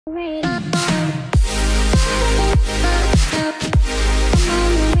Assalamualaikum,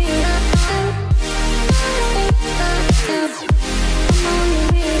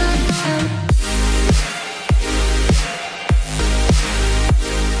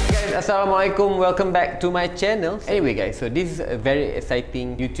 welcome back to my channel. Anyway guys, so this is a very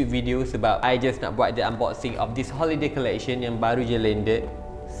exciting YouTube video sebab I just nak buat the unboxing of this holiday collection yang baru je landed.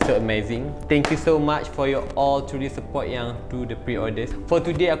 So amazing. Thank you so much for your all to the support yang to the pre-orders. For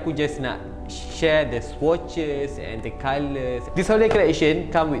today aku just nak share the swatches and the colours. This holiday collection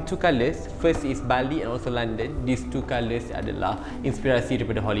come with two colours. First is Bali and also London. These two colours adalah inspirasi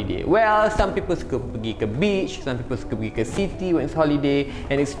daripada holiday. Well, some people suka pergi ke beach, some people suka pergi ke city when it's holiday,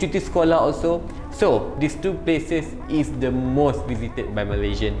 and it's cuti sekolah also. So these two places is the most visited by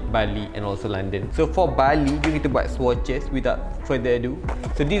Malaysian, Bali and also London. So for Bali, jom kita buat swatches without further ado.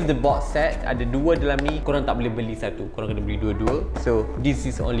 So this is the box set. Ada dua dalam ni. Korang tak boleh beli satu, korang kena beli dua-dua. So this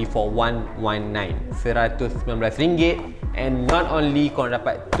is only for $119, RM119. And not only korang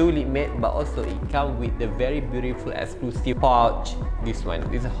dapat 2 lip matte, but also it come with the very beautiful exclusive pouch. This one,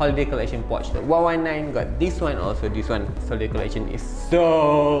 this is a holiday collection pouch. The $119 got this one also. This one, holiday collection is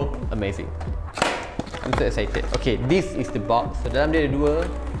so amazing. I'm so excited. Okay, this is the box. So dalam dia ada dua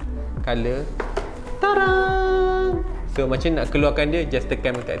color. Tada! So macam nak keluarkan dia, just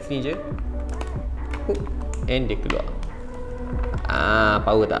tekan dekat sini je. And dia keluar.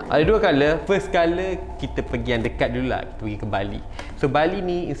 Power tak? Ada dua color. First color, kita pergi yang dekat dulu lah. Kita pergi ke Bali. So Bali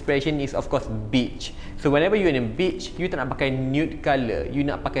ni, inspiration is of course beach. So whenever you in a beach, you tak nak pakai nude color. You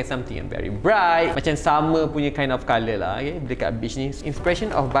nak pakai something yang very bright, macam summer punya kind of color lah. Okay? Dekat beach ni,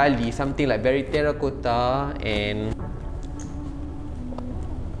 inspiration of Bali, something like very terracotta and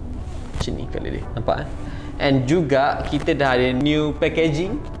macam ni color dia. Nampak? And juga kita dah ada new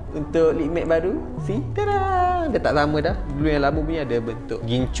packaging untuk lip matte baru. See? Tada! Dia tak sama dah. Dulu yang lama punya ada bentuk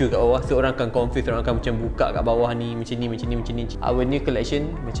gincu kat bawah. So orang akan confuse, orang akan macam buka kat bawah ni macam ni, macam ni, macam ni. Our new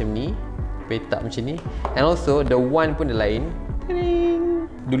collection macam ni. Petak macam ni. And also the one pun ada lain. Tading!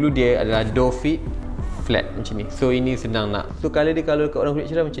 Dulu dia adalah doe fit flat macam ni. So ini senang nak. So colour dia, kalau kat orang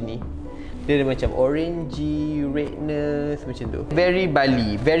kulit cerah macam ni. Dia ada macam orangey, redness macam tu. Very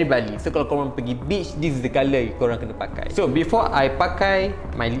Bali, very Bali. So kalau korang pergi beach, this is the colour korang kena pakai. So before I pakai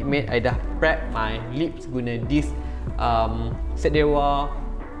my lip matte, I dah prep my lips guna this Syedewa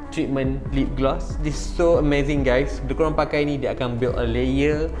treatment lip gloss. This is so amazing guys. Bila korang pakai ni, dia akan build a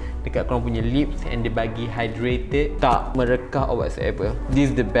layer dekat korang punya lips and dia bagi hydrated, tak merekah or whatsoever.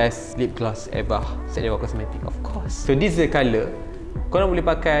 This is the best lip gloss ever, Syedewa Cosmetics of course. So this is the colour. Korang boleh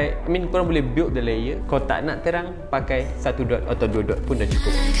pakai, korang boleh build the layer. Kalau tak nak terang, pakai 1 dot atau 2 dot pun dah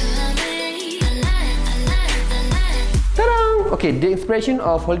cukup. Tarang! Okay, the inspiration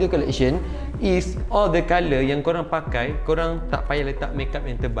of holiday collection is all the colour yang korang pakai, korang tak payah letak makeup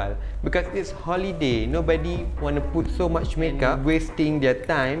yang tebal. Because it's holiday, nobody wanna put so much makeup, wasting their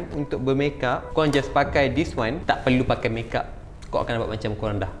time untuk bermakeup. Korang just pakai this one, tak perlu pakai makeup. Kau akan dapat macam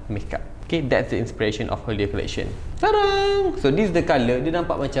korang dah makeup. Okay, that's the inspiration of holiday collection. Tadang! So this is the colour. Dia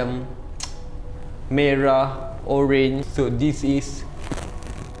nampak macam merah, orange. So this is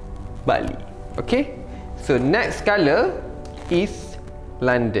Bali. Okay. So next colour is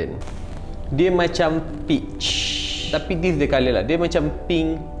London. Dia macam peach, tapi this is the colour lah. Dia macam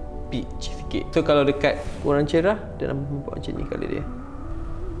pink peach sikit. So kalau dekat orang cerah, dia nampak macam ni colour dia.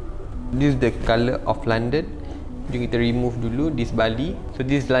 This is the colour of London. Jom kita remove dulu this Bali. So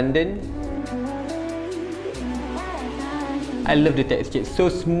this is London. I love the texture,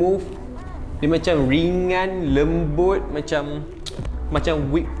 so smooth. Dia macam ringan, lembut, macam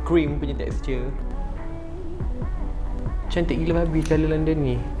whipped cream punya texture. Cantik gila babi colour London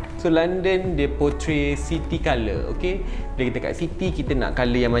ni. So London dia portray city colour, okay? Bila kita kat city, kita nak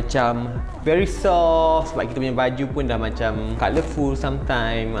colour yang macam very soft. Sebab kita punya baju pun dah macam colourful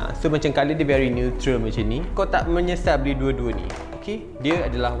sometimes. So macam colour dia very neutral macam ni. Kau tak menyesal beli dua-dua ni, okay? Dia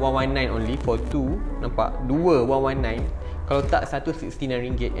adalah $119 only for 2. Nampak? Dua $119. Kalau tak, satu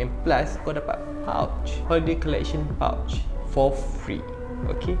RM69. And plus, kau dapat pouch, holiday collection pouch for free.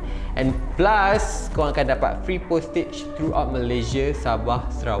 Okay, and plus kau akan dapat free postage throughout Malaysia, Sabah,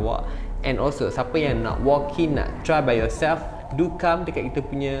 Sarawak. And also siapa yang nak walk in, nak try by yourself, do come dekat kita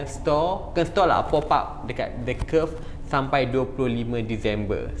punya store. Bukan store lah, pop up dekat The Curve sampai 25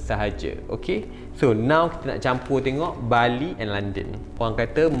 Disember sahaja. Okay, so now kita nak campur tengok Bali and London. Orang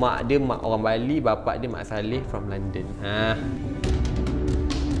kata mak dia mak orang Bali, bapak dia mak Saleh from London.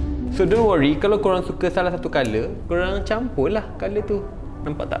 So don't worry, kalau korang suka salah satu colour, korang campur lah colour tu.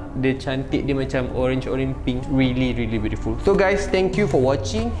 Nampak tak? Dia cantik, dia macam orange pink. Really beautiful. So guys, thank you for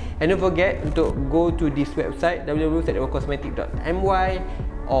watching. And don't forget untuk go to this website www.syedewacosmetics.my.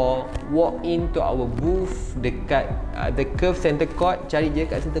 or walk into our booth dekat The Curve Center Court. Cari je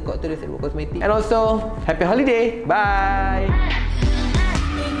kat Center Court tu, ada Syedewacosmetics. And also, happy holiday. Bye.